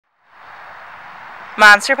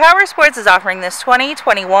Monster Powersports is offering this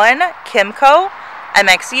 2021 Kymco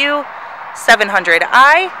MXU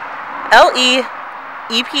 700i LE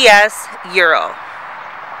EPS Euro.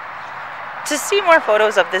 To see more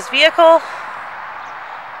photos of this vehicle,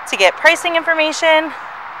 to get pricing information,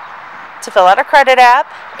 to fill out a credit app,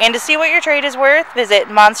 and to see what your trade is worth, visit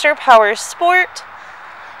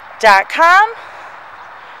monsterpowersport.com.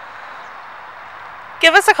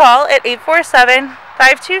 Give us a call at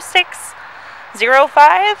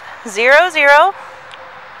 847-526-0500,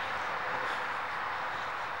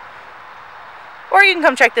 or you can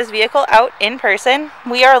come check this vehicle out in person.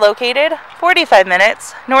 We are located 45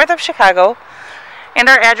 minutes north of Chicago, and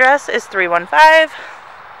our address is 315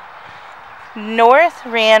 North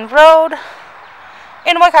Rand Road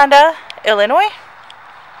in Wauconda, Illinois.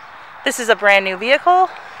 This is a brand new vehicle.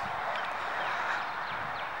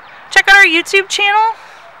 Check out our YouTube channel.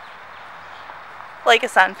 Like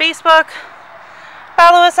us on Facebook.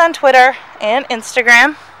 Follow us on Twitter and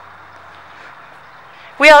Instagram.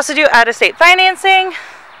 We also do out-of-state financing.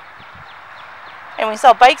 And we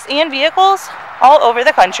sell bikes and vehicles all over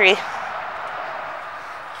the country.